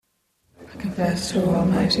Confess to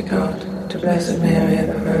Almighty God, to Blessed Mary,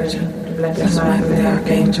 ever Virgin, to Blessed Michael the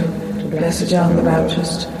Archangel, to Blessed John the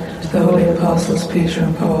Baptist, to the holy apostles Peter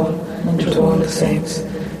and Paul, and to all the saints,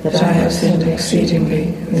 that I have sinned exceedingly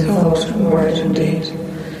in thought and word and deed,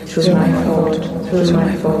 through my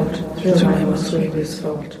most grievous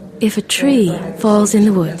fault. If a tree falls in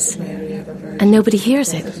the woods and nobody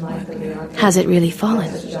hears it, has it really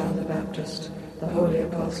fallen?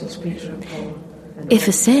 If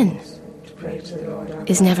a sin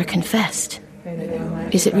is never confessed,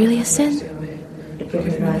 is it really a sin?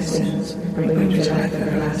 Forgive my sins, bring me to life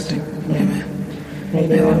everlasting. Amen. May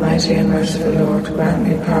the Almighty and merciful Lord grant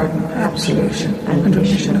me pardon, absolution, and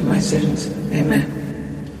remission of my sins. Amen.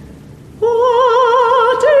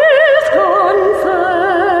 What is confession?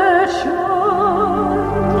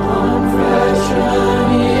 Confession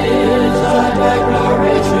is a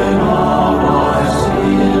declaration of our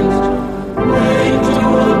sins, made to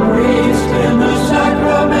a priest in the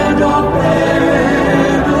sacrament of penance,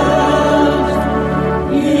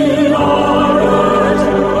 in order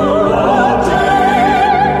to obtain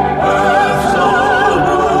absolution.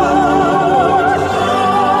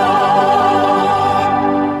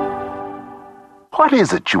 What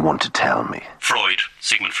is it you want to tell me?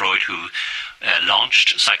 Sigmund Freud, who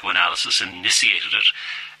launched psychoanalysis and initiated it,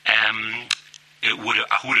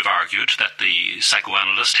 would have argued that the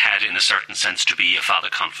psychoanalyst had, in a certain sense, to be a father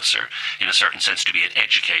confessor, in a certain sense to be an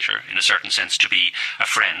educator, in a certain sense to be a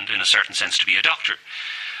friend, in a certain sense to be a doctor.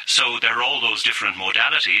 So there are all those different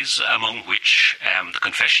modalities, among which the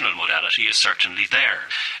confessional modality is certainly there.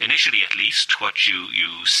 Initially, at least, what you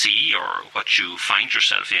see or what you find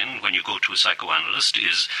yourself in when you go to a psychoanalyst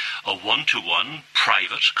is a one-to-one,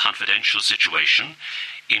 private, confidential situation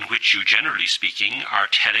in which you, generally speaking, are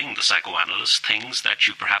telling the psychoanalyst things that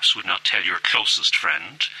you perhaps would not tell your closest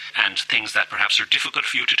friend, and things that perhaps are difficult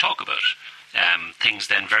for you to talk about. Things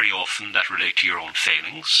then very often that relate to your own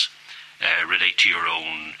failings, relate to your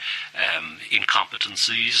own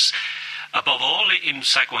incompetencies. Above all, in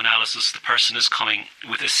psychoanalysis, the person is coming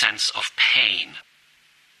with a sense of pain.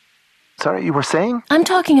 Sorry, you were saying? I'm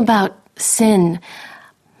talking about sin.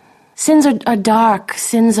 Sins are dark.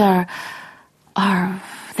 Sins are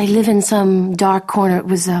they live in some dark corner. It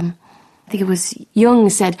was, I think it was Jung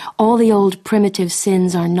said, all the old primitive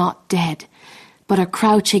sins are not dead, but are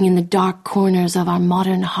crouching in the dark corners of our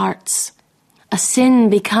modern hearts. A sin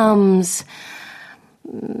becomes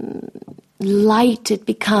light, it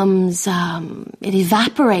becomes, it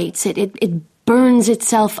evaporates, it burns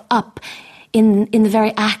itself up in the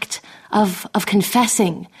very act of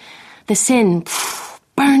confessing. The sin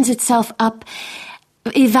burns itself up,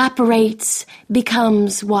 evaporates,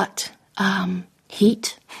 becomes what?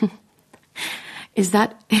 Heat? Is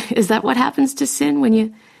that what happens to sin? When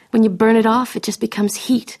you burn it off, it just becomes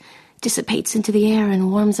heat, dissipates into the air and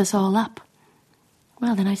warms us all up.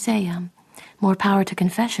 Well, then I say, more power to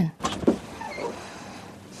confession.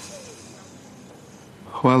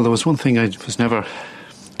 Well, there was one thing I was never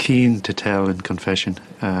keen to tell in confession,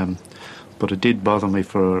 but it did bother me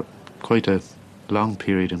for quite a long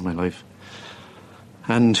period in my life.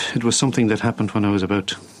 And it was something that happened when I was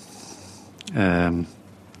about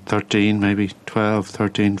 13, maybe 12,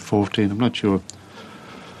 13, 14, I'm not sure.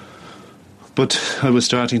 But I was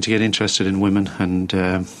starting to get interested in women, and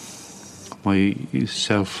my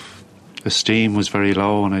self-esteem was very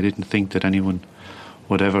low, and I didn't think that anyone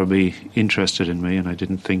would ever be interested in me, and I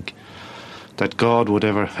didn't think that God would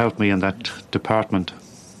ever help me in that department.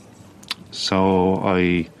 So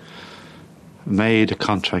I made a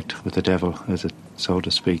contract with the devil, so to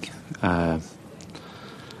speak.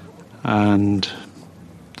 And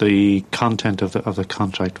the content of the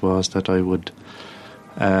contract was that I would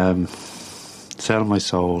sell my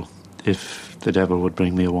soul if the devil would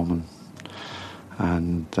bring me a woman,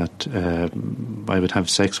 and that I would have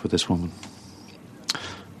sex with this woman.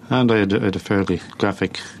 And I had a fairly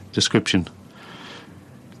graphic description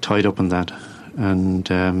tied up in that.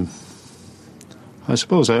 And I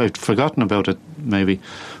suppose I'd forgotten about it, maybe,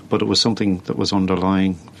 but it was something that was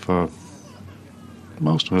underlying for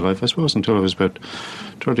most of my life, I suppose, until I was about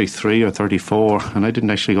 33 or 34, and I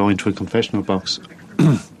didn't actually go into a confessional box.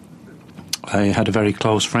 I had a very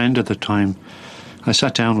close friend at the time. I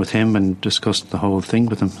sat down with him and discussed the whole thing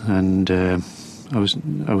with him, and I was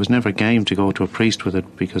never game to go to a priest with it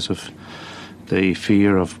because of the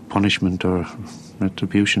fear of punishment or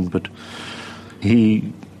retribution, but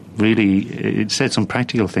he really said some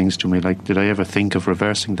practical things to me, like, did I ever think of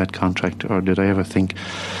reversing that contract, or did I ever think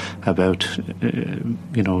about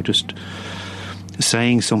just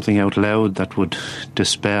saying something out loud that would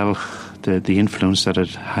dispel the influence that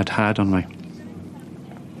it had on me.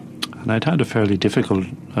 And I'd had a fairly difficult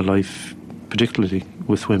life, particularly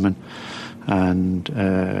with women. And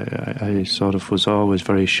I sort of was always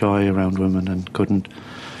very shy around women and couldn't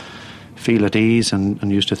feel at ease,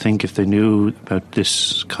 and used to think if they knew about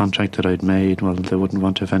this contract that I'd made, well, they wouldn't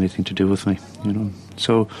want to have anything to do with me, you know.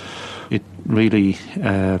 So it really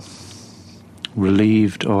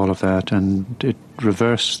relieved all of that, and it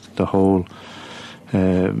reversed the whole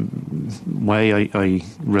way I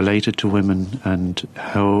related to women, and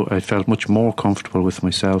how I felt much more comfortable with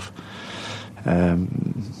myself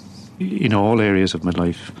in all areas of my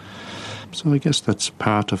life. So I guess that's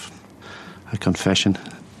part of a confession.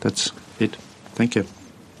 That's it. Thank you.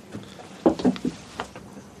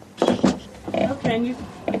 Okay, and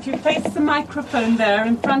if you face the microphone there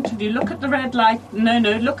in front of you, look at the red light. No,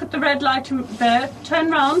 look at the red light there. Turn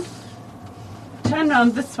round. Turn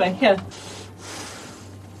round this way. Here.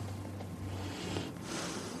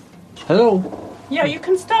 Hello? Yeah, you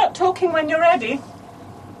can start talking when you're ready.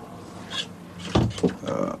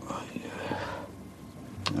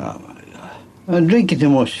 I'm drinking too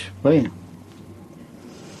much, right?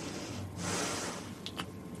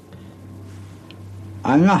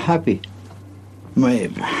 I'm not happy. My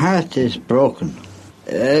heart is broken.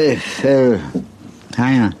 I fell.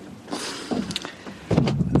 Hang on.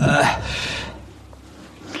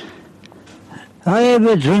 I am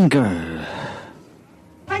a drinker.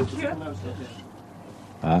 Thank you.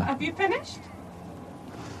 Have you finished?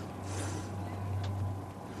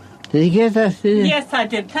 Did you get that? Yes, I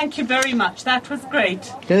did. Thank you very much. That was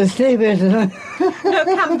great. Can I stay better? No,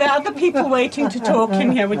 come. There are other people waiting to talk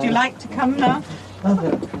in here. Would you like to come now?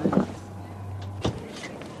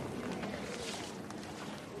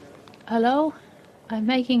 Hello. I'm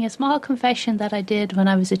making a small confession that I did when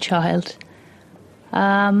I was a child.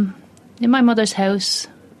 In my mother's house,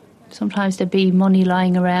 sometimes there'd be money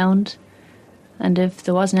lying around, and if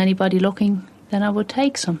there wasn't anybody looking, then I would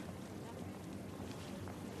take some.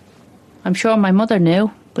 I'm sure my mother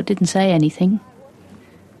knew, but didn't say anything.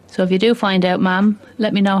 So if you do find out, Ma'am,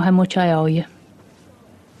 let me know how much I owe you.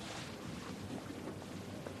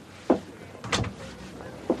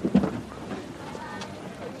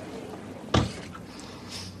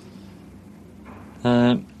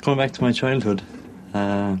 Going back to my childhood,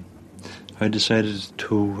 I decided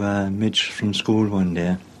to midge from school one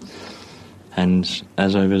day, and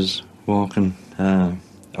as I was walking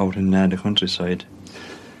out in the countryside,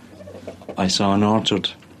 I saw an orchard,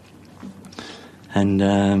 and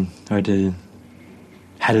I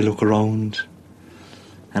had a look around,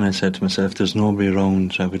 and I said to myself, there's nobody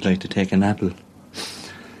around, I would like to take an apple.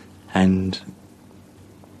 And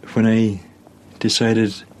when I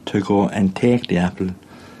decided to go and take the apple,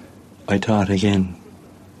 I thought again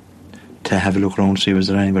to have a look around, see was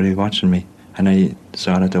there anybody watching me, and I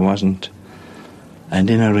saw that there wasn't. And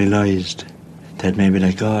then I realised that maybe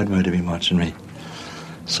that God might have been watching me.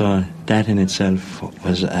 So that in itself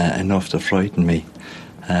was enough to frighten me,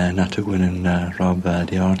 not to go in and rob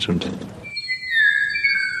the orchard.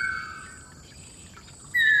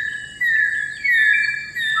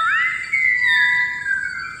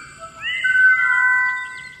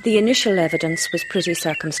 The initial evidence was pretty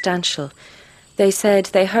circumstantial. They said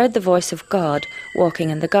they heard the voice of God walking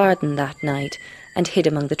in the garden that night and hid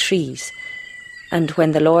among the trees. And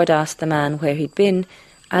when the Lord asked the man where he'd been,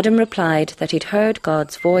 Adam replied that he'd heard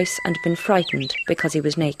God's voice and been frightened because he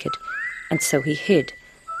was naked, and so he hid.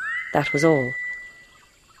 That was all.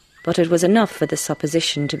 But it was enough for the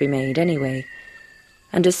supposition to be made anyway.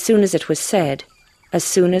 And as soon as it was said, as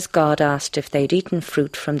soon as God asked if they'd eaten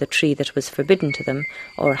fruit from the tree that was forbidden to them,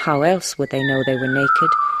 or how else would they know they were naked,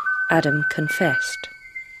 Adam confessed.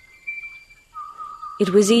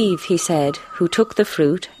 It was Eve, he said, who took the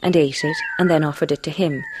fruit and ate it and then offered it to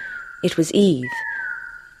him. It was Eve.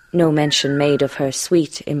 No mention made of her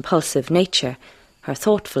sweet, impulsive nature, her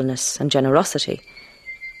thoughtfulness and generosity.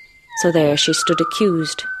 So there she stood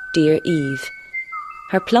accused, dear Eve,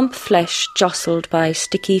 her plump flesh jostled by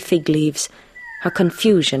sticky fig leaves, her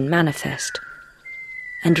confusion manifest.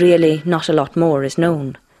 And really not a lot more is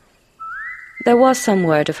known. There was some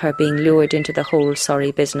word of her being lured into the whole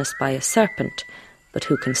sorry business by a serpent, but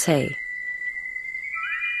who can say?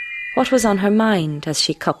 What was on her mind as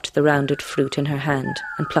she cupped the rounded fruit in her hand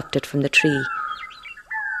and plucked it from the tree?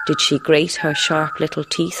 Did she grate her sharp little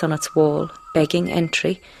teeth on its wall, begging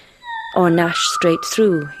entry, or gnash straight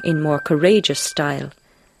through in more courageous style?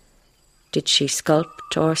 Did she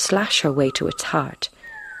sculpt or slash her way to its heart?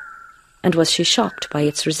 And was she shocked by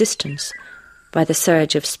its resistance, by the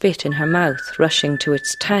surge of spit in her mouth rushing to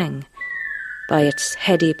its tang, by its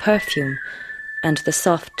heady perfume and the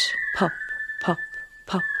soft pop, pop,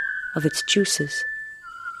 pop of its juices?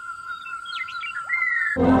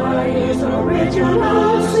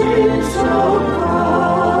 original sin so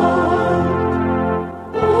called.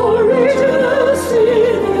 Original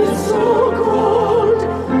sin is so called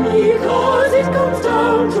because it comes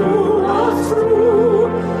down to us through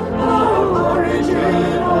our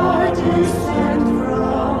origin or descent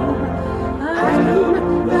from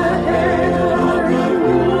Adam, the head of the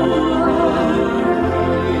human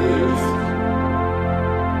race.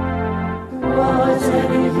 Was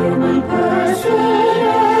any human person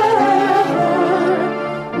ever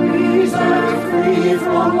reserved free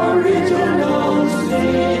from original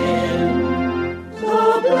sin? The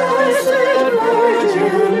Blessed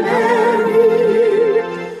Virgin Mary,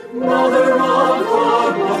 Mother of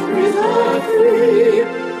God, was preserved free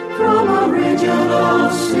from original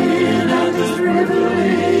sin, and this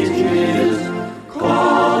privilege is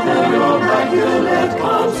called the Immaculate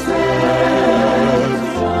Conception.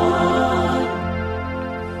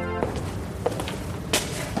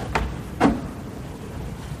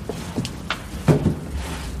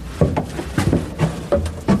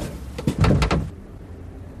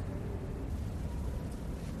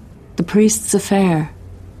 The priest's affair.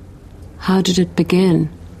 How did it begin?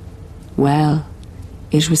 Well,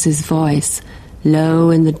 it was his voice, low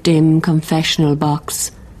in the dim confessional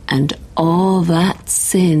box, and all that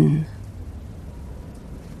sin.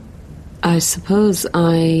 I suppose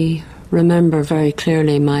I remember very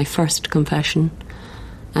clearly my first confession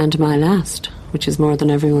and my last, which is more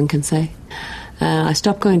than everyone can say. I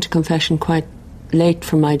stopped going to confession quite late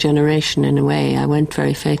for my generation in a way. I went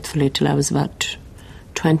very faithfully till I was about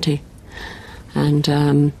 20. And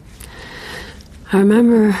I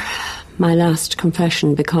remember my last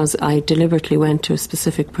confession because I deliberately went to a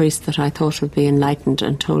specific priest that I thought would be enlightened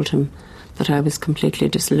and told him that I was completely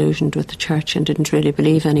disillusioned with the church and didn't really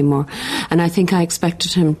believe anymore. And I think I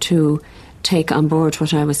expected him to take on board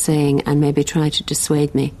what I was saying and maybe try to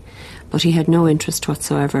dissuade me. But he had no interest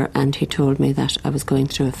whatsoever, and he told me that I was going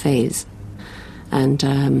through a phase. And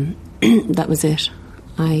that was it.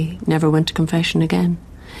 I never went to confession again.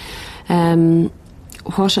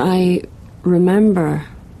 What I remember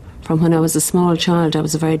from when I was a small child, I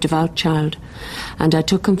was a very devout child, and I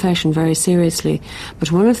took confession very seriously.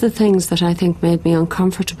 But one of the things that I think made me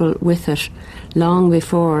uncomfortable with it, long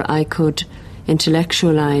before I could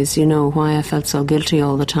intellectualise, why I felt so guilty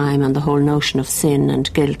all the time, and the whole notion of sin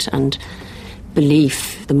and guilt and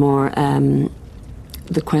belief,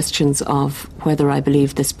 the questions of whether I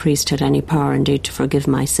believed this priest had any power indeed to forgive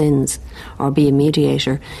my sins or be a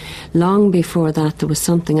mediator. Long before that, there was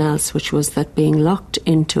something else, which was that being locked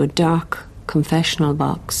into a dark confessional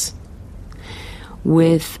box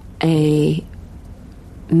with a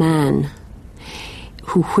man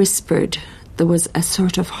who whispered. There was a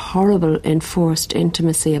sort of horrible enforced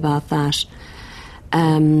intimacy about that.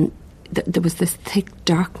 There was this thick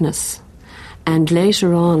darkness. And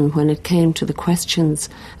later on, when it came to the questions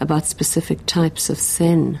about specific types of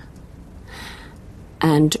sin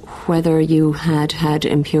and whether you had had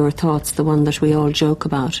impure thoughts, the one that we all joke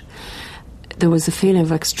about, there was a feeling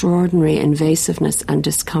of extraordinary invasiveness and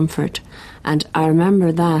discomfort. And I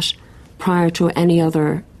remember that prior to any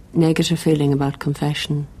other negative feeling about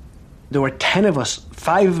confession. There were 10 of us,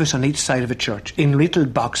 5 of us on each side of a church, in little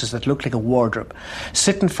boxes that looked like a wardrobe,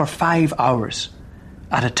 sitting for 5 hours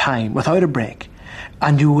at a time without a break,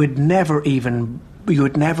 and you would never even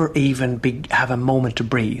have a moment to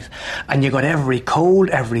breathe. And you got every cold,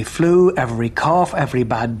 every flu, every cough, every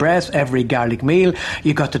bad breath, every garlic meal.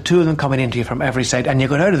 You got the two of them coming into you from every side, and you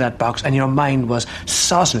got out of that box and your mind was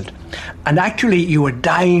sozzled. And actually you were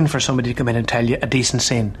dying for somebody to come in and tell you a decent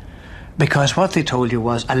sin. Because what they told you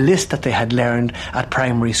was a list that they had learned at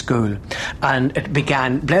primary school. And it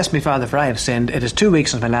began, bless me, Father, for I have sinned. It is 2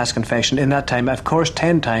 weeks since my last confession. In that time, of course,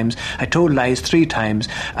 10 times. I told lies 3 times.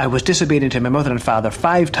 I was disobedient to my mother and father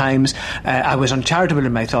 5 times. I was uncharitable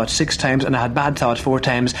in my thoughts 6 times. And I had bad thoughts 4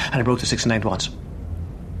 times. And I broke the 6th and 9th once.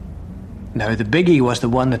 Now, the biggie was the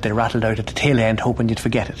one that they rattled out at the tail end, hoping you'd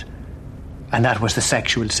forget it. And that was the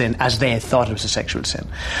sexual sin, as they had thought it was a sexual sin.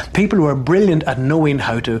 People were brilliant at knowing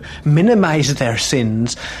how to minimise their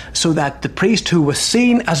sins so that the priest, who was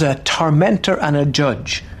seen as a tormentor and a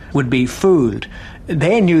judge, would be fooled.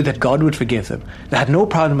 They knew that God would forgive them. They had no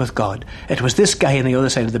problem with God. It was this guy on the other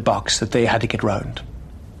side of the box that they had to get round.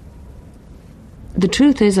 The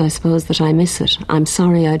truth is, I suppose, that I miss it. I'm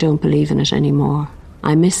sorry I don't believe in it anymore.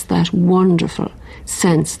 I miss that wonderful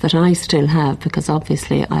sense that I still have, because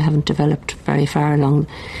obviously I haven't developed very far along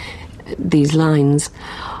these lines,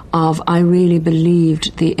 of I really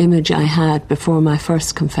believed the image I had before my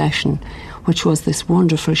first confession, which was this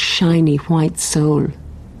wonderful shiny white soul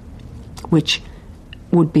which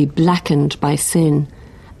would be blackened by sin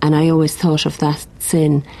And I always thought of that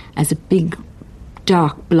sin as a big,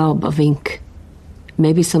 dark blob of ink.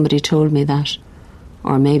 Maybe somebody told me that,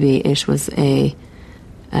 or maybe it was a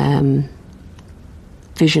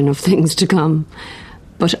vision of things to come.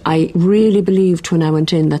 But I really believed when I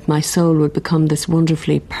went in that my soul would become this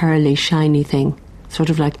wonderfully pearly, shiny thing, sort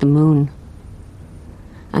of like the moon.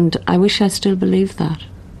 And I wish I still believed that.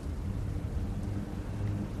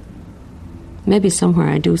 Maybe somewhere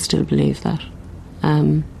I do still believe that.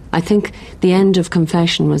 I think the end of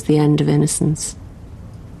confession was the end of innocence.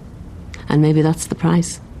 And maybe that's the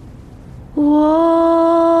price.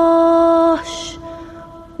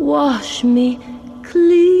 Wash me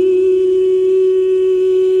clean,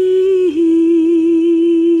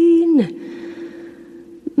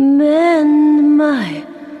 mend my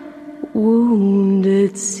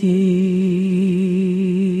wounded seams,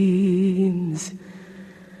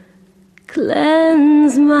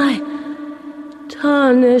 cleanse my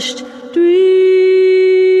tarnished dreams.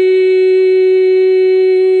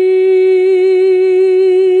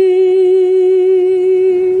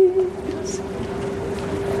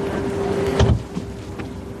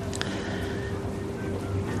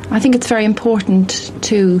 I think it's very important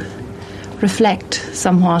to reflect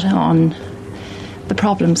somewhat on the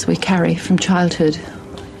problems we carry from childhood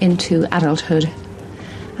into adulthood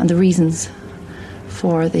and the reasons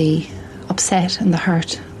for the upset and the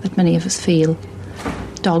hurt that many of us feel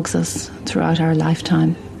dogs us throughout our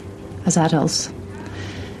lifetime as adults.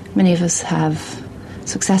 Many of us have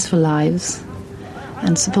successful lives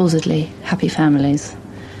and supposedly happy families,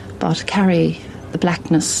 but carry the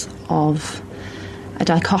blackness of a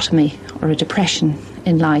dichotomy or a depression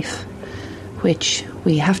in life, which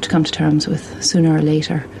we have to come to terms with sooner or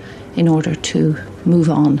later in order to move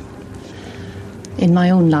on. In my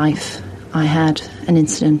own life, I had an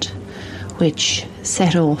incident which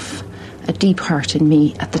set off a deep hurt in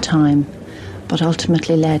me at the time, but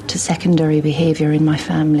ultimately led to secondary behaviour in my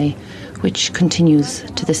family, which continues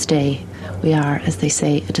to this day. We are, as they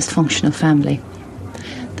say, a dysfunctional family.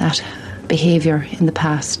 That behaviour in the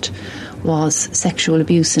past was sexual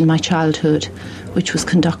abuse in my childhood, which was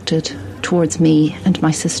conducted towards me and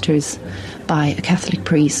my sisters by a Catholic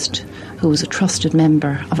priest who was a trusted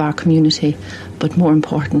member of our community, but more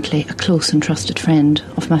importantly, a close and trusted friend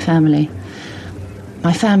of my family.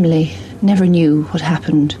 My family never knew what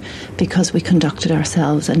happened because we conducted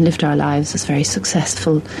ourselves and lived our lives as very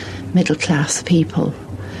successful middle-class people.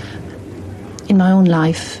 In my own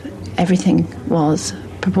life, everything was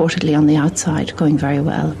purportedly on the outside going very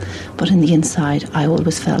well, but in the inside I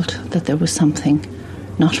always felt that there was something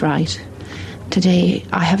not right. Today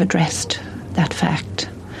I have addressed that fact.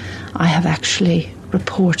 I have actually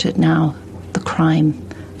reported now the crime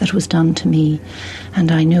that was done to me,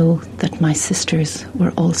 and I know that my sisters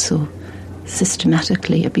were also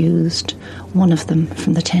systematically abused, one of them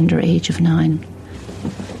from the tender age of 9.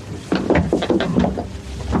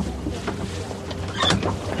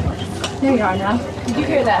 There you are now. Did you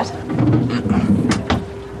hear that?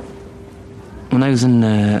 When I was in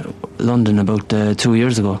London about 2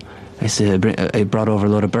 years ago, I brought over a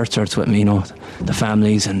lot of birth certs with me, you know, the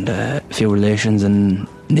families and a few relations and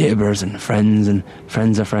neighbours and friends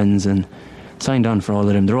of friends, and signed on for all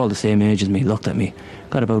of them. They're all the same age as me, looked at me.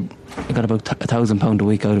 I got about £1,000 a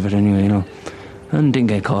week out of it anyway, you know, and didn't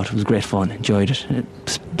get caught. It was great fun, enjoyed it.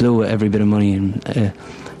 It blew every bit of money, and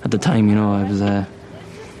at the time, you know, I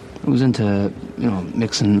was into, you know,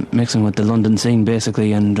 mixing with the London scene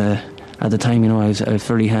basically, and at the time, you know, I was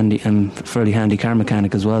fairly handy car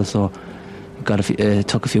mechanic as well, so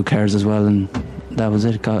took a few cars as well, and that was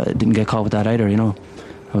it. Didn't get caught with that either, you know.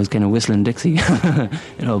 I was kind of whistling Dixie,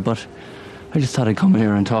 you know, but I just thought I'd come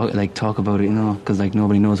here and talk about it, you know, because like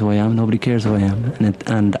nobody knows who I am, nobody cares who I am,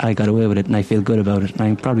 and I got away with it, and I feel good about it, and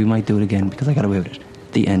I probably might do it again because I got away with it.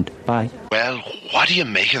 The end. Bye. Well, what do you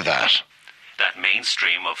make of that? That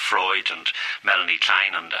mainstream of Freud and Melanie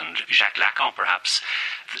Klein and Jacques Lacan, perhaps,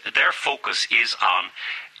 their focus is on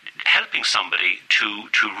helping somebody to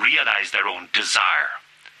realise their own desire.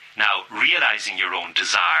 Now, realising your own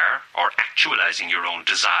desire or actualising your own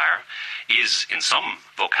desire is, in some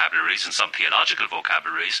vocabularies, in some theological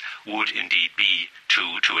vocabularies, would indeed be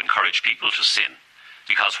to encourage people to sin.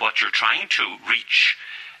 Because what you're trying to reach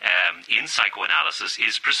in psychoanalysis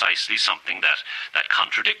is precisely something that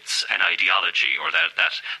contradicts an ideology, or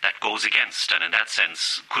that goes against, and in that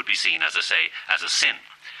sense could be seen, as I say, as a sin.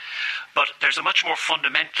 But there's a much more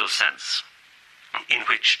fundamental sense in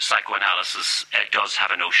which psychoanalysis does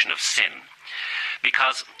have a notion of sin.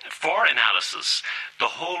 Because for analysis, the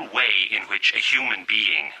whole way in which a human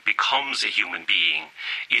being becomes a human being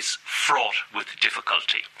is fraught with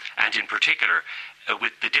difficulty, and in particular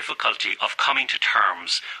with the difficulty of coming to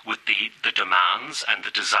terms with the demands and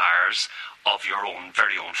the desires of your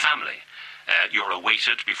very own family. You're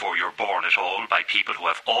awaited before you're born at all by people who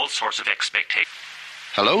have all sorts of expectations.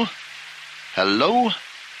 Hello? Hello?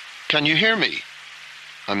 Can you hear me?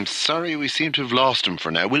 I'm sorry, we seem to have lost him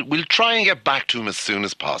for now. We'll try and get back to him as soon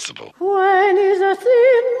as possible. When is a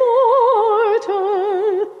sin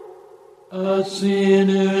mortal? A sin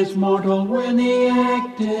is mortal when the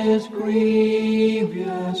act is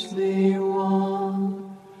grievously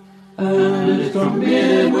wrong, and is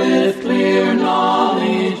committed with clear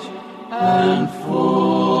knowledge and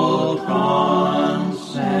full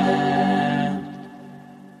consent.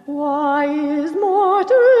 Why is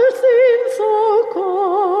mortal sin so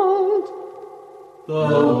called?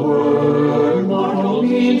 The word mortal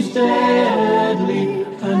means deadly,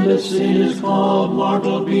 and the sin is called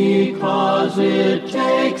mortal because it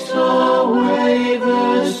takes away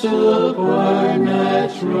the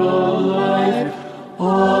supernatural life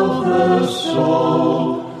of the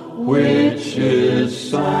soul, which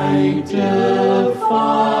is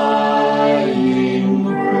sanctifying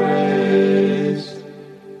grace.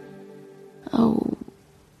 Oh,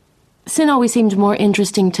 sin always seemed more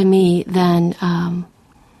interesting to me than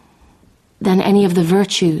any of the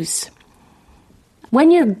virtues.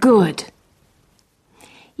 When you're good,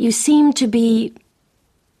 you seem to be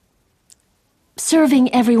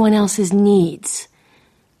serving everyone else's needs.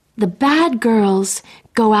 The bad girls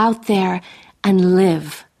go out there and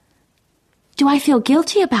live. Do I feel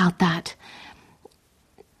guilty about that?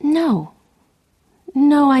 No.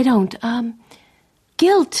 No, I don't.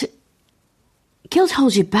 Guilt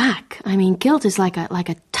holds you back. I mean, guilt is like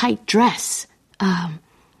a tight dress,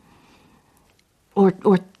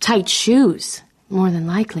 or tight shoes, more than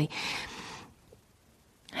likely.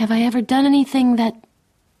 Have I ever done anything that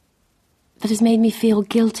has made me feel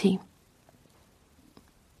guilty?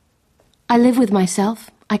 I live with myself.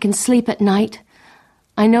 I can sleep at night.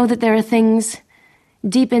 I know that there are things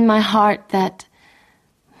deep in my heart that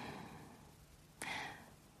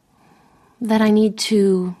I need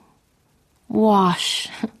to wash.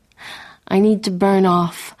 I need to burn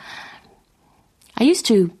off. I used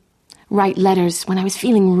to write letters when I was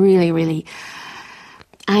feeling really, really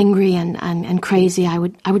angry and crazy. I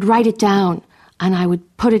would write it down and I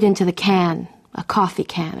would put it into the can, a coffee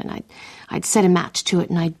can, and I'd set a match to it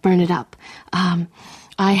and I'd burn it up.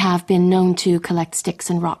 I have been known to collect sticks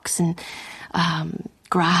and rocks and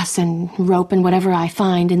grass and rope and whatever I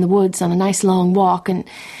find in the woods on a nice long walk and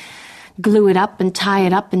glue it up and tie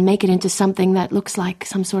it up and make it into something that looks like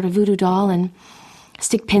some sort of voodoo doll and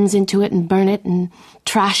stick pins into it and burn it and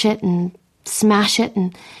trash it and smash it.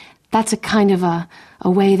 And that's a kind of a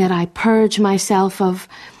way that I purge myself of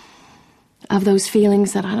those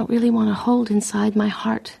feelings that I don't really want to hold inside my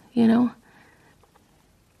heart, you know.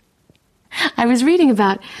 I was reading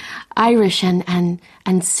about Irish and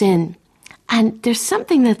sin, and there's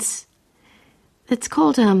something that's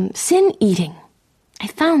called sin eating. I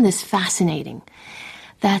found this fascinating,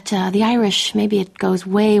 that the Irish, maybe it goes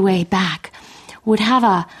way, way back, would have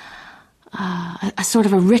a sort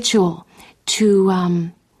of a ritual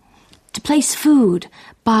to place food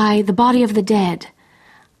by the body of the dead,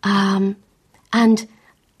 and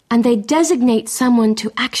they designate someone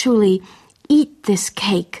to actually eat this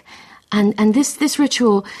cake, and this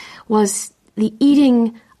ritual was the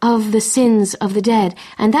eating of the sins of the dead,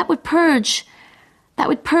 and that would purge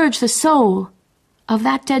the soul of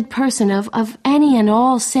that dead person of any and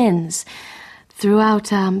all sins throughout,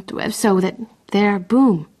 so that they're,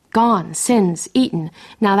 boom, gone, sins eaten.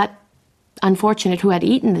 Now that unfortunate who had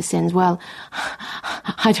eaten the sins, well,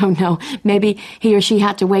 I don't know, maybe he or she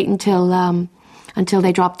had to wait until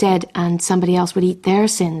they dropped dead and somebody else would eat their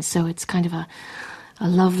sins, so it's kind of a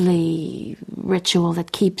lovely ritual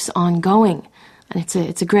that keeps on going. And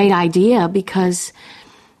it's a great idea because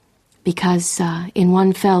in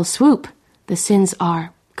one fell swoop, the sins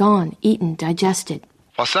are gone, eaten, digested.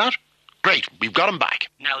 What's that? Great, we've got him back.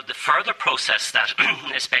 Now, the further process that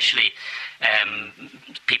especially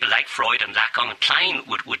people like Freud and Lacan and Klein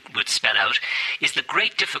would spell out is the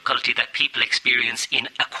great difficulty that people experience in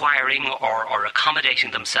acquiring or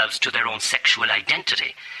accommodating themselves to their own sexual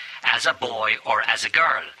identity as a boy or as a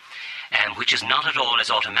girl. Which is not at all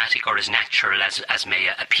as automatic or as natural as may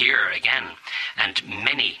appear again. And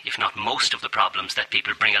many, if not most, of the problems that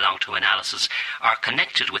people bring along to analysis are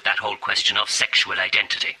connected with that whole question of sexual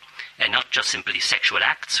identity. And not just simply sexual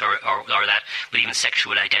acts or that, but even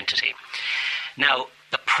sexual identity. Now,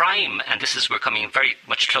 the prime, and this is, we're coming very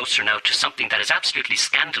much closer now to something that is absolutely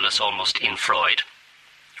scandalous almost in Freud,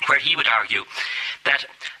 where he would argue that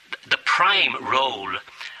the prime role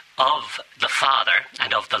of the father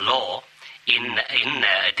and of the law in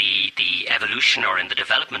the evolution or in the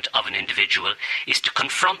development of an individual is to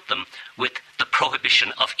confront them with the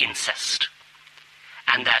prohibition of incest.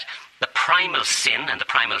 And that the primal sin, and the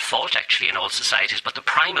primal fault actually in all societies, but the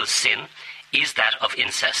primal sin is that of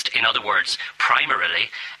incest. In other words, primarily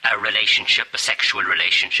a relationship, a sexual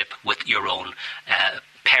relationship with your own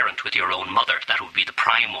parent, with your own mother. That would be the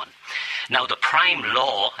prime one. Now, the prime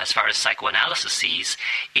law, as far as psychoanalysis sees,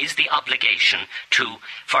 is the obligation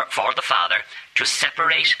for the father to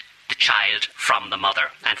separate the child from the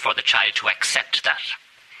mother, and for the child to accept that.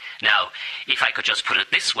 Now, if I could just put it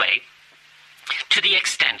this way, to the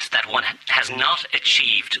extent that one has not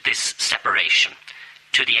achieved this separation,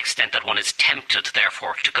 to the extent that one is tempted,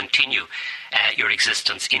 therefore, to continue your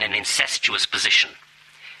existence in an incestuous position,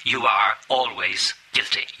 you are always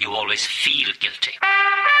guilty. You always feel guilty.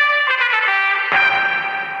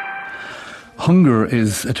 Hunger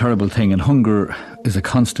is a terrible thing, and hunger is a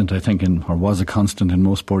constant, I think, or was a constant in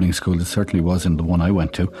most boarding schools. It certainly was in the one I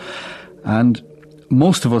went to. And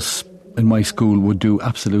most of us in my school would do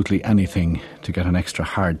absolutely anything to get an extra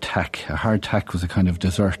hard tack. A hard tack was a kind of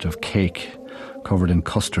dessert of cake covered in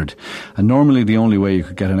custard. And normally the only way you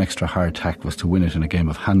could get an extra hard tack was to win it in a game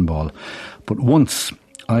of handball. But once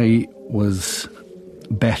I was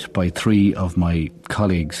bet by 3 of my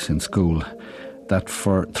colleagues in school that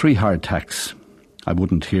for 3 hard tacks I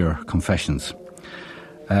wouldn't hear confessions.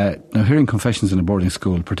 Now, hearing confessions in a boarding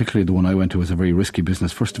school, particularly the one I went to, was a very risky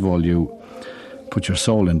business. First of all, you put your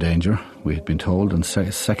soul in danger, we had been told, and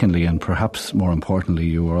secondly, and perhaps more importantly,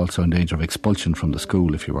 you were also in danger of expulsion from the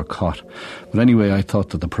school if you were caught. But anyway, I thought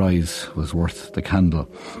that the prize was worth the candle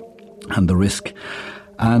and the risk.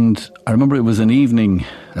 And I remember it was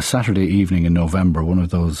a Saturday evening in November, one of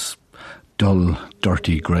those dull,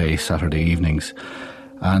 dirty, grey Saturday evenings.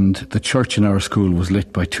 And the church in our school was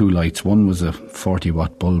lit by 2 lights. One was a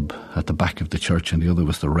 40-watt bulb at the back of the church, and the other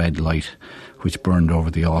was the red light which burned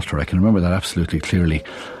over the altar. I can remember that absolutely clearly.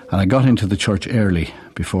 And I got into the church early,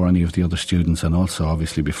 before any of the other students, and also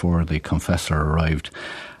obviously before the confessor arrived,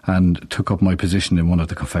 and took up my position in one of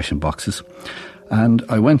the confession boxes. And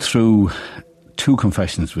I went through 2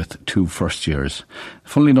 confessions with 2 first years.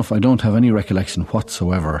 Funnily enough, I don't have any recollection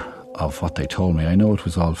whatsoever of what they told me. I know it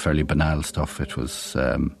was all fairly banal stuff. It was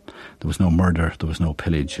there was no murder, there was no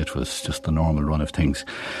pillage. It was just the normal run of things.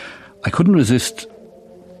 I couldn't resist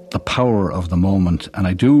the power of the moment, and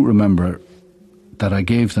I do remember that I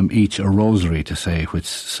gave them each a rosary to say, which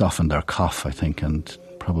softened their cough, I think, and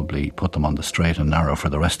probably put them on the straight and narrow for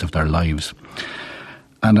the rest of their lives.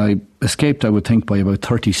 And I escaped, I would think, by about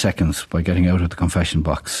 30 seconds by getting out of the confession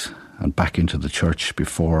box and back into the church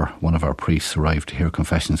before one of our priests arrived to hear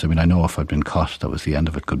confessions. I mean, I know if I'd been caught, that was the end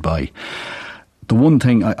of it, goodbye. The one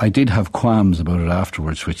thing, I did have qualms about it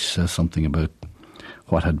afterwards, which says something about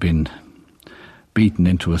what had been beaten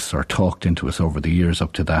into us or talked into us over the years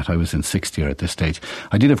up to that. I was in 6th year at this stage.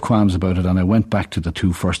 I did have qualms about it, and I went back to the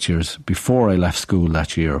 2 first years before I left school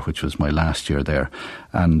that year, which was my last year there,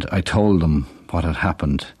 and I told them what had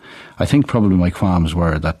happened. I think probably my qualms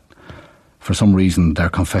were that for some reason their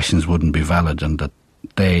confessions wouldn't be valid, and that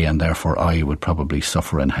they, and therefore I, would probably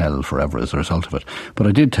suffer in hell forever as a result of it. But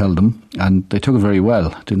I did tell them, and they took it very well.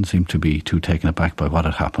 Didn't seem to be too taken aback by what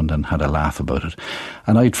had happened, and had a laugh about it.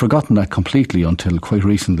 And I'd forgotten that completely until quite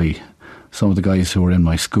recently. Some of the guys who were in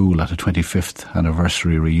my school at a 25th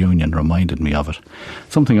anniversary reunion reminded me of it.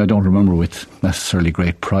 Something I don't remember with necessarily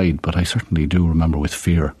great pride, but I certainly do remember with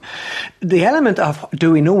fear. The element of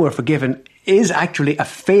do we know we're forgiven is actually a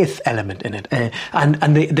faith element in it. And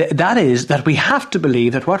that is that we have to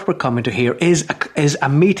believe that what we're coming to here is a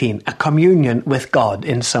meeting, a communion with God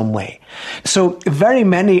in some way. So very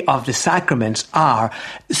many of the sacraments are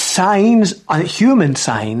signs, human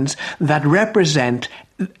signs, that represent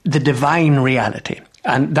the divine reality.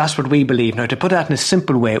 And that's what we believe. Now, to put that in a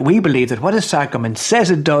simple way, we believe that what a sacrament says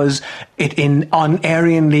it does, it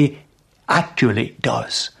unerringly actually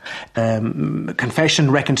does.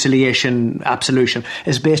 Confession, reconciliation, absolution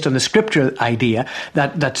is based on the scriptural idea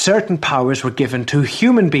that certain powers were given to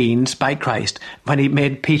human beings by Christ when he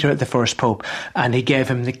made Peter the first pope, and he gave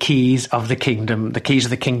him the keys of the kingdom. The keys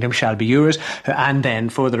of the kingdom shall be yours. And then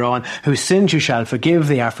further on, whose sins you shall forgive,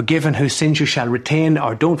 they are forgiven. Whose sins you shall retain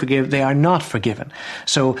or don't forgive, they are not forgiven.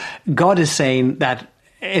 So God is saying that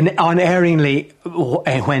unerringly,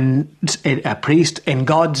 when a priest in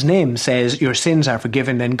God's name says your sins are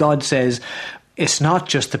forgiven, then God says it's not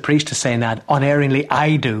just the priest is saying that. Unerringly,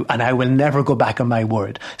 I do, and I will never go back on my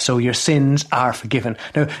word. So your sins are forgiven.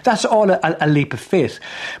 Now, that's all a leap of faith.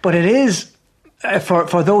 But it is,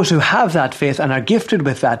 for those who have that faith and are gifted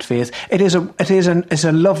with that faith, it is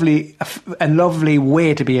a lovely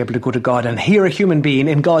way to be able to go to God and hear a human being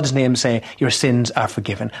in God's name say, your sins are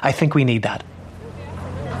forgiven. I think we need that.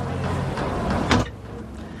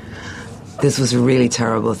 This was a really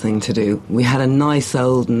terrible thing to do. We had a nice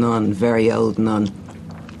old nun, very old nun,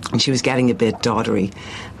 and she was getting a bit doddery,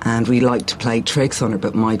 and we liked to play tricks on her,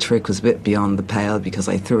 but my trick was a bit beyond the pale because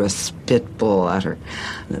I threw a spitball at her,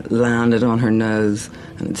 and it landed on her nose,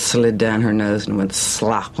 and it slid down her nose and went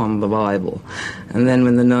slap on the Bible. And then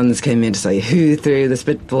when the nuns came in to say, who threw the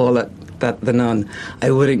spitball at the nun, I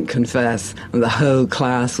wouldn't confess, and the whole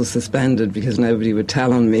class was suspended because nobody would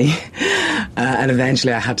tell on me. And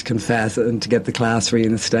eventually I had to confess and to get the class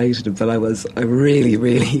reinstated, but I was really,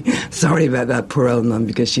 really sorry about that poor old nun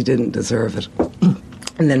because she didn't deserve it.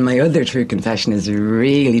 And then my other true confession is a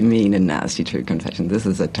really mean and nasty true confession. This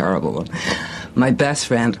is a terrible one. My best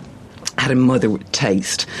friend had a mother with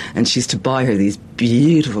taste, and she used to buy her these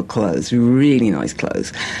beautiful clothes, really nice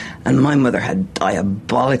clothes. And my mother had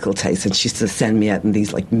diabolical taste, and she used to send me out in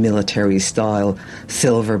these like military style,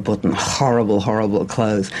 silver button, horrible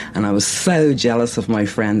clothes. And I was so jealous of my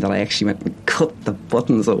friend that I actually went and cut the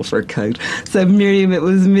buttons off her coat. So Miriam, it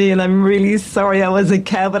was me, and I'm really sorry I was a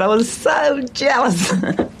cow, but I was so jealous.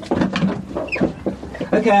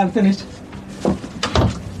 Okay, I'm finished.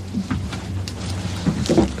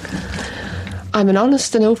 I'm an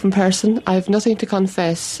honest and open person. I have nothing to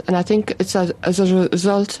confess, and I think it's as a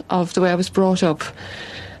result of the way I was brought up.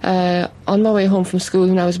 On my way home from school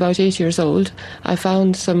when I was about 8 years old, I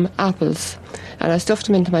found some apples, and I stuffed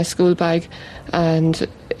them into my school bag and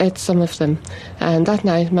ate some of them. And that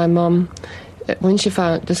night, my mum, when she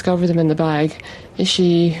discovered them in the bag,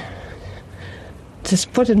 she, to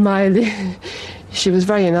put it mildly, she was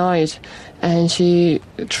very annoyed, and she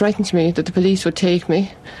threatened me that the police would take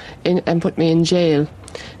me and put me in jail.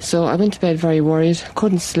 So I went to bed very worried,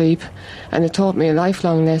 couldn't sleep, and it taught me a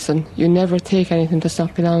lifelong lesson. You never take anything that's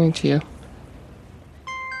not belonging to you.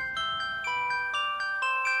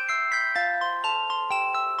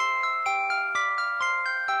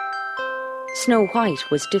 Snow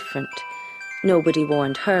White was different. Nobody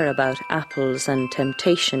warned her about apples and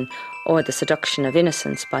temptation or the seduction of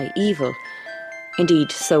innocence by evil.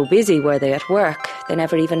 Indeed, so busy were they at work, they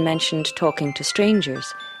never even mentioned talking to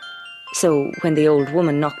strangers. So, when the old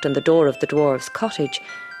woman knocked on the door of the dwarf's cottage,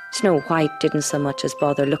 Snow White didn't so much as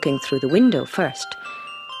bother looking through the window first.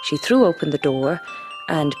 She threw open the door,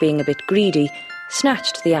 and being a bit greedy,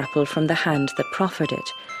 snatched the apple from the hand that proffered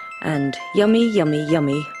it, and yummy, yummy,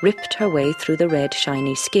 yummy, ripped her way through the red,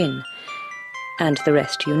 shiny skin. And the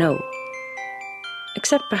rest you know.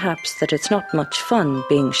 Except perhaps that it's not much fun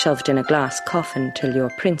being shoved in a glass coffin till your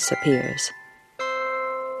prince appears.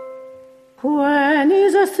 When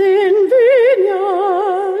is a sin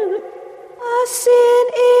venial? A sin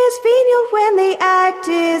is venial when the act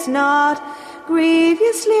is not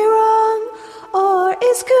grievously wrong, or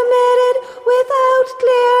is committed without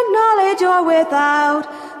clear knowledge or without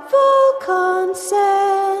full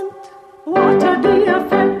consent. What are the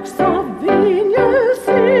effects of venial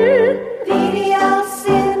sin? Venial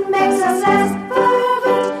sin makes us less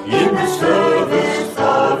fervent in the service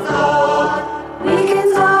of God,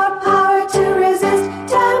 weakens our power to resist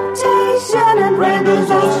temptation, and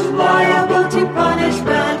renders us liable to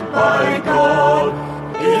punishment by God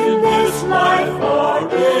in this life or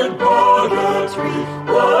in purgatory.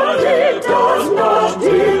 But it does not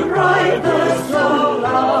deprive the soul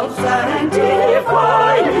of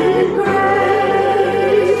sanctifying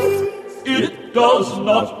grace. It does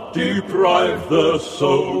not deprive the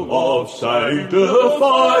soul of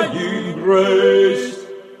sanctifying grace.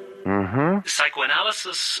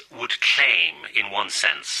 Psychoanalysis would claim, in one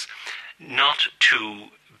sense, not to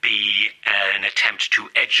be an attempt to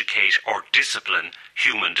educate or discipline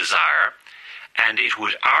human desire, and it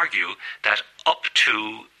would argue that up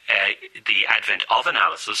to the advent of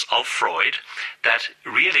analysis of Freud, that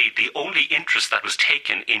really the only interest that was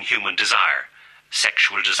taken in human desire,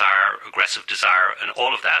 sexual desire, aggressive desire, and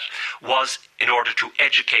all of that, was in order to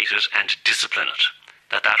educate it and discipline it.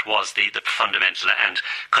 That was the fundamental, and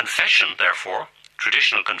confession, therefore,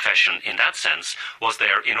 traditional confession in that sense, was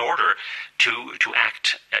there in order to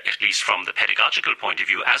act, at least from the pedagogical point of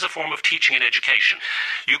view, as a form of teaching and education.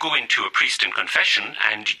 You go into a priest in confession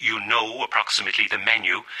and you know approximately the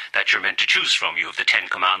menu that you're meant to choose from. You have the 10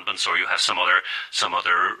 Commandments, or you have some other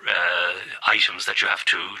items that you have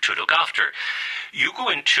to look after. You go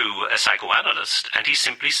into a psychoanalyst and he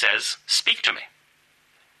simply says, speak to me.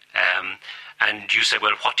 And you say,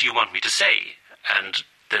 well, what do you want me to say? And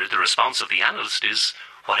the response of the analyst is,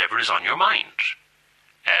 whatever is on your mind.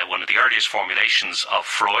 One of the earliest formulations of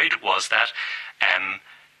Freud was that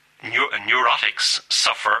neurotics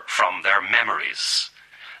suffer from their memories.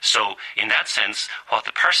 So, in that sense, what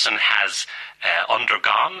the person has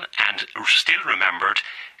undergone and still remembered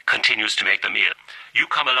continues to make them ill. You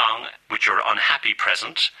come along with your unhappy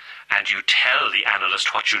present and you tell the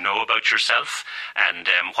analyst what you know about yourself and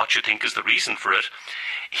what you think is the reason for it.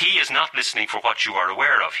 He is not listening for what you are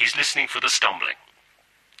aware of. He's listening for the stumbling.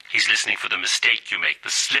 He's listening for the mistake you make, the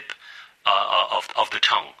slip of the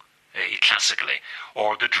tongue, classically,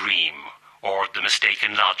 or the dream, or the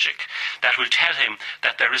mistaken logic. That will tell him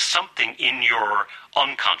that there is something in your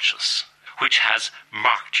unconscious which has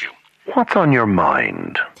marked you. What's on your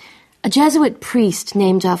mind? A Jesuit priest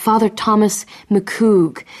named Father Thomas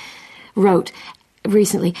McCoog wrote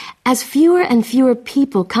recently, as fewer and fewer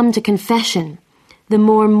people come to confession, the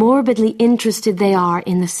more morbidly interested they are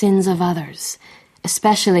in the sins of others,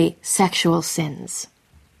 especially sexual sins.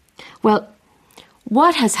 Well,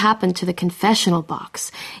 what has happened to the confessional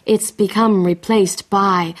box? It's become replaced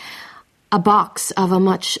by a box of a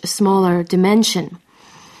much smaller dimension.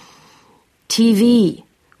 TV,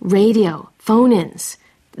 radio, phone-ins.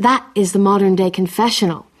 That is the modern-day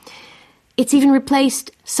confessional. It's even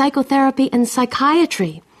replaced psychotherapy and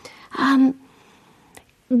psychiatry.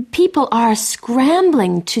 People are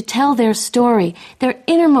scrambling to tell their story, their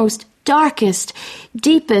innermost, darkest,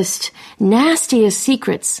 deepest, nastiest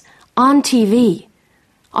secrets on TV,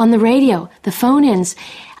 on the radio, the phone-ins.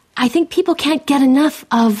 I think people can't get enough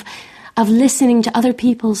of listening to other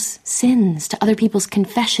people's sins, to other people's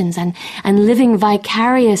confessions, and living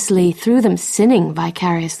vicariously through them, sinning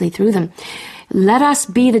vicariously through them. Let us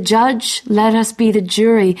be the judge, let us be the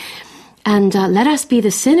jury, and let us be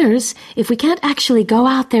the sinners. If we can't actually go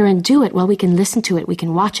out there and do it, well, we can listen to it, we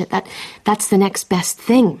can watch it. That's the next best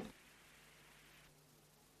thing.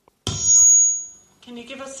 Can you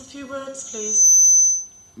give us a few words, please?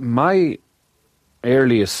 My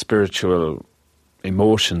earliest spiritual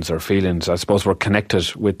emotions or feelings, I suppose, were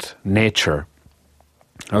connected with nature.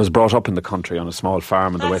 I was brought up in the country on a small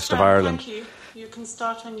farm in the west of Ireland. Thank you. You can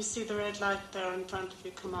start when you see the red light there in front of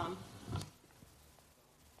you. Come on.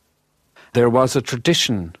 There was a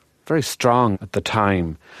tradition, very strong at the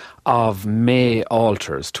time, of May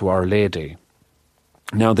altars to Our Lady.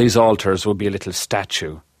 Now, these altars would be a little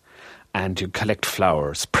statue, and you collect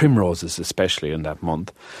flowers, primroses especially in that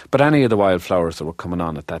month, but any of the wildflowers that were coming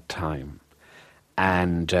on at that time.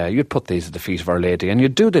 And you'd put these at the feet of Our Lady, and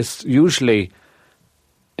you'd do this usually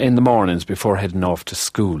in the mornings before heading off to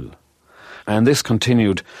school. And this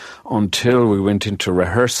continued until we went into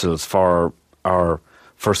rehearsals for our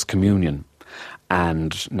First Communion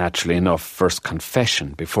and, naturally enough, First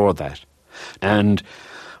Confession before that. And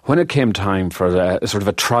when it came time for sort of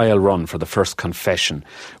a trial run for the First Confession,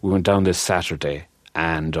 we went down this Saturday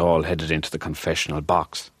and all headed into the confessional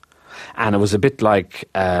box. And it was a bit like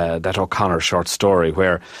that O'Connor short story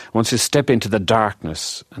where once you step into the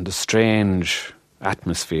darkness and the strange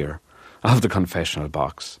atmosphere of the confessional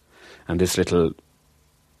box, and this little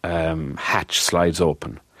hatch slides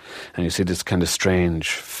open, and you see this kind of strange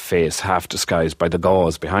face half disguised by the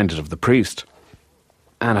gauze behind it of the priest.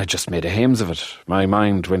 And I just made a hames of it. My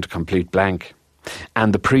mind went a complete blank.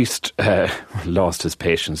 And the priest lost his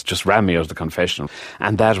patience, just ran me out of the confessional.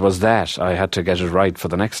 And that was that. I had to get it right for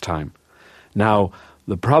the next time. Now,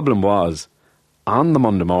 the problem was, on the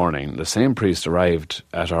Monday morning, the same priest arrived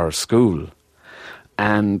at our school,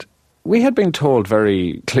 and we had been told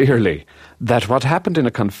very clearly that what happened in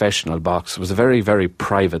a confessional box was a very, very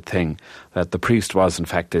private thing, that the priest was, in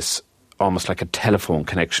fact, this almost like a telephone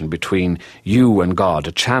connection between you and God,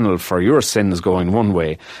 a channel for your sins going one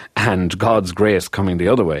way and God's grace coming the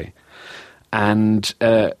other way. And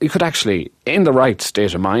you could actually, in the right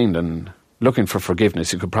state of mind and looking for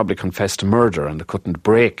forgiveness, you could probably confess to murder and it couldn't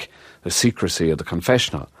break the secrecy of the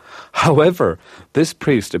confessional. However, this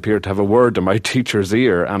priest appeared to have a word in my teacher's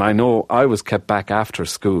ear, and I know I was kept back after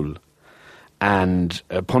school, and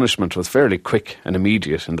punishment was fairly quick and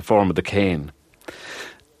immediate in the form of the cane.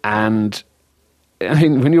 And I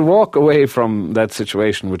mean, when you walk away from that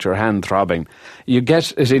situation with your hand throbbing, you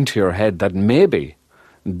get it into your head that maybe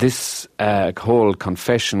this whole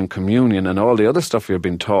confession, communion, and all the other stuff you've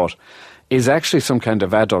been taught is actually some kind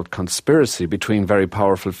of adult conspiracy between very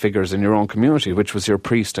powerful figures in your own community, which was your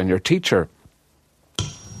priest and your teacher.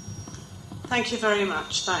 Thank you very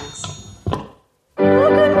much. Thanks. How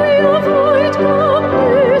can we avoid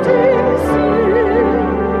committing sin?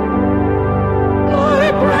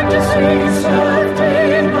 By practicing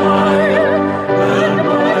self-denial and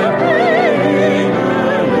by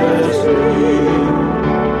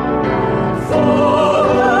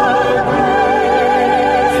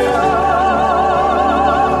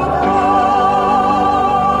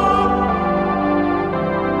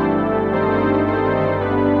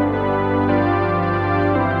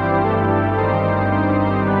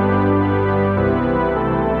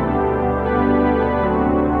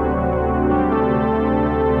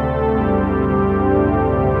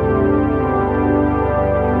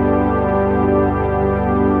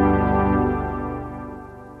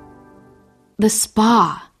the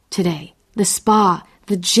spa today,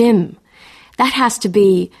 the gym. That has to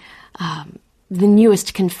be the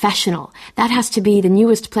newest confessional. That has to be the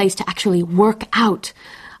newest place to actually work out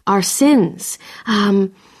our sins.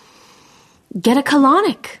 Get a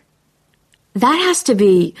colonic. That has to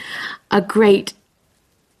be a great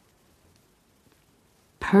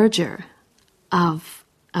purger of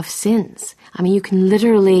sins. I mean, you can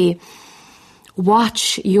literally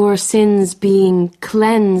watch your sins being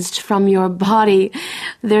cleansed from your body.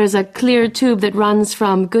 There's a clear tube that runs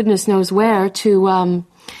from goodness knows where to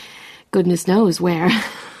goodness knows where.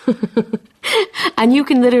 And you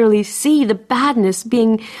can literally see the badness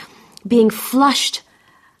being flushed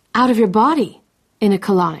out of your body in a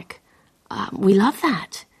colonic. We love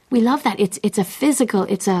that. We love that. It's a physical.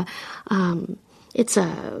 It's a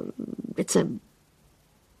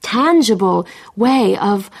tangible way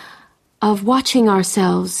of watching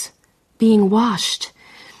ourselves being washed.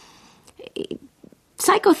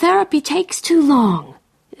 Psychotherapy takes too long.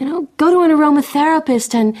 Go to an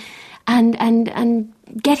aromatherapist and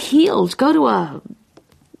get healed. Go to a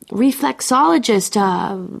reflexologist,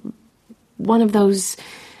 one of those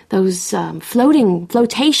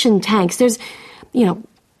flotation tanks. There's,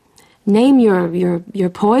 name your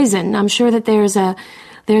poison. I'm sure that there's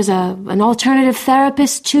an alternative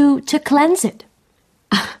therapist to cleanse it.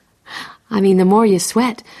 I mean, the more you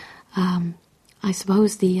sweat, I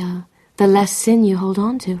suppose the less sin you hold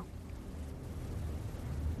on to.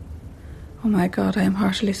 O my God, I am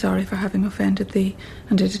heartily sorry for having offended thee,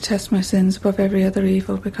 and I detest my sins above every other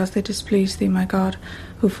evil, because they displease thee, my God,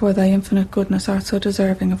 who for thy infinite goodness art so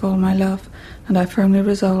deserving of all my love, and I firmly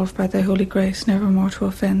resolve by thy holy grace never more to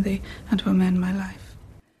offend thee and to amend my life.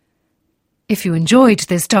 If you enjoyed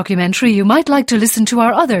this documentary, you might like to listen to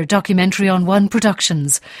our other Documentary on One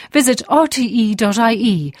productions. Visit rte.ie/Doc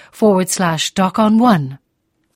on One.